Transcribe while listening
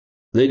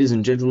Ladies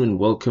and gentlemen,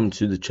 welcome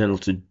to the channel.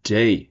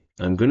 Today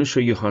I'm going to show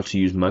you how to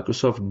use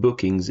Microsoft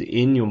Bookings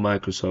in your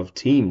Microsoft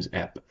Teams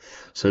app.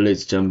 So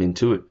let's jump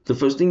into it. The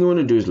first thing you want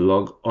to do is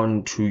log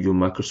on to your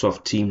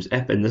Microsoft Teams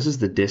app, and this is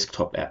the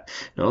desktop app.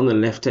 Now on the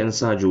left hand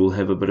side you will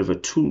have a bit of a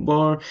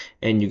toolbar,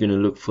 and you're going to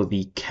look for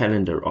the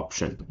calendar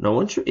option. Now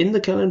once you're in the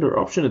calendar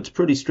option, it's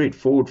pretty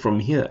straightforward from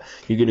here.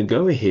 You're going to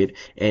go ahead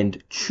and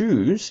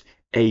choose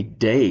a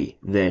day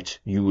that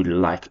you would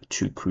like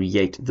to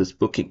create this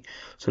booking.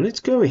 So let's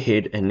go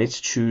ahead and let's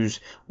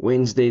choose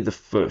Wednesday the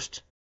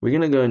 1st. We're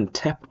going to go and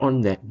tap on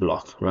that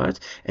block, right?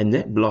 And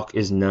that block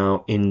is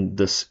now in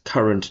this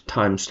current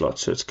time slot.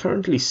 So it's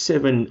currently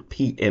 7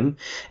 p.m.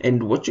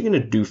 And what you're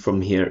going to do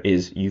from here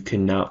is you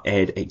can now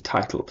add a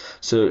title.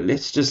 So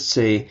let's just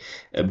say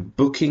a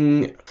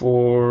booking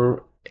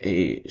for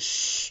a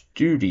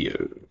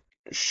studio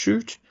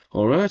shoot.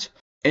 All right.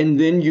 And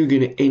then you're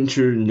going to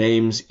enter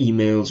names,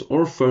 emails,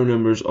 or phone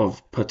numbers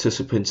of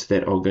participants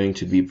that are going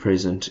to be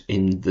present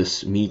in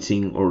this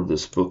meeting or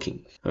this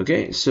booking.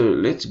 Okay, so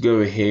let's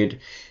go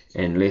ahead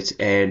and let's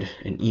add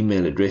an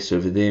email address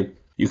over there.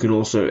 You can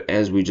also,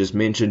 as we just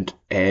mentioned,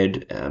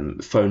 add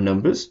phone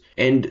numbers.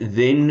 And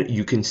then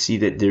you can see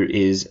that there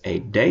is a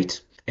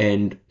date.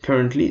 And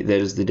currently that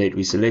is the date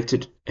we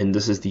selected, and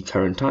this is the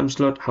current time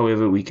slot.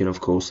 However, we can of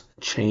course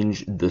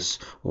change this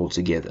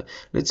altogether.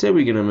 Let's say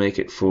we're going to make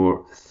it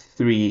for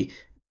 3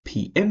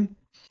 p.m.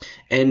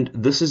 and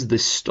this is the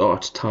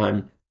start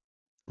time.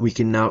 We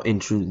can now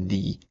enter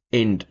the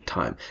end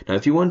time. Now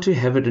if you want to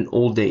have it an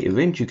all-day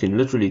event, you can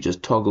literally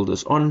just toggle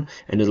this on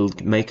and it'll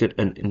make it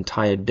an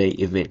entire day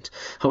event.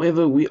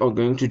 However, we are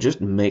going to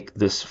just make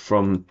this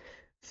from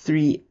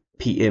 3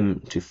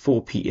 p.m. to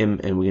 4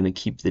 p.m. and we're going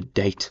to keep the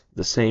date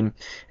the same,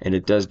 and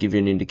it does give you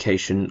an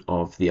indication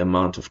of the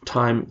amount of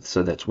time.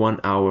 So that's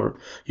 1 hour.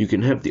 You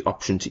can have the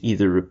option to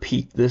either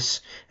repeat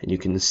this, and you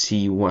can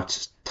see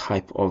what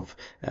type of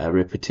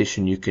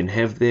repetition you can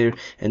have there,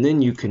 and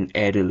then you can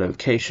add a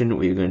location.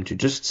 We're going to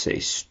just say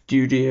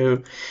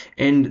studio,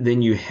 and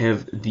then you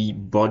have the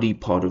body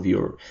part of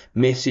your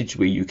message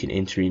where you can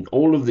enter in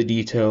all of the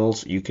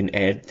details. You can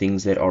add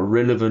things that are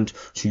relevant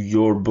to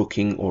your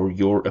booking or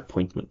your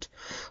appointment.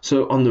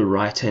 So on the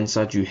right hand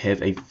side you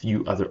have a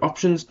few other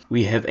options.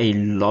 We have a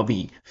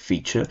lobby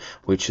feature,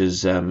 which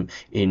is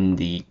in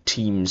the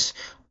Teams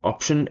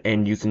option,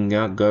 and you can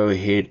now go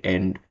ahead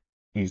and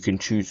you can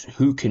choose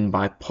who can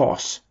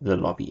bypass the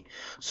lobby.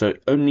 So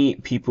only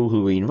people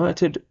who were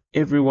invited,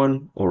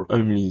 everyone, or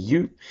only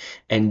you.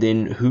 And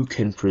then who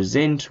can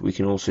present, we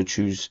can also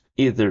choose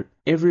either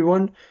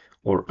everyone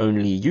or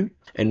only you.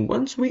 And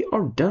once we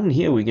are done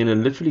here, we're going to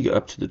literally go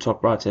up to the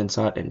top right hand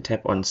side and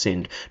tap on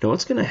send. Now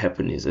what's going to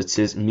happen is it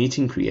says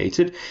meeting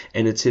created,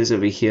 and it says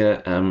over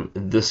here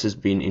this has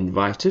been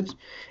invited,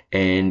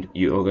 and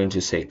you are going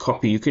to say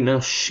copy. You can now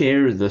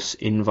share this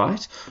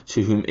invite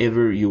to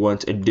whomever you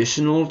want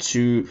additional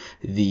to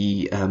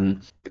the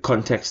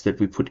contacts that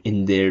we put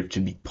in there to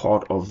be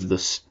part of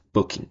this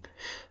booking.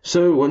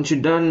 So once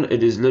you're done,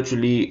 it is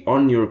literally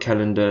on your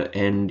calendar,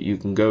 and you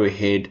can go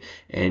ahead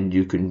and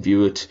you can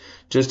view it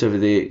just over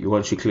there.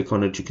 Once you click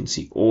on it, you can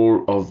see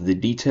all of the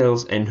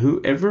details, and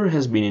whoever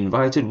has been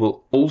invited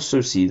will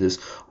also see this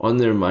on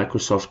their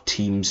Microsoft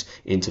Teams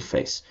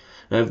interface.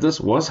 Now, if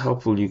this was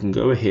helpful, you can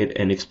go ahead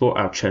and explore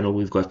our channel.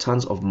 We've got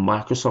tons of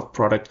Microsoft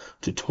product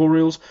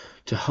tutorials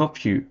to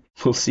help you.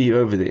 We'll see you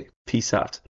over there. Peace out.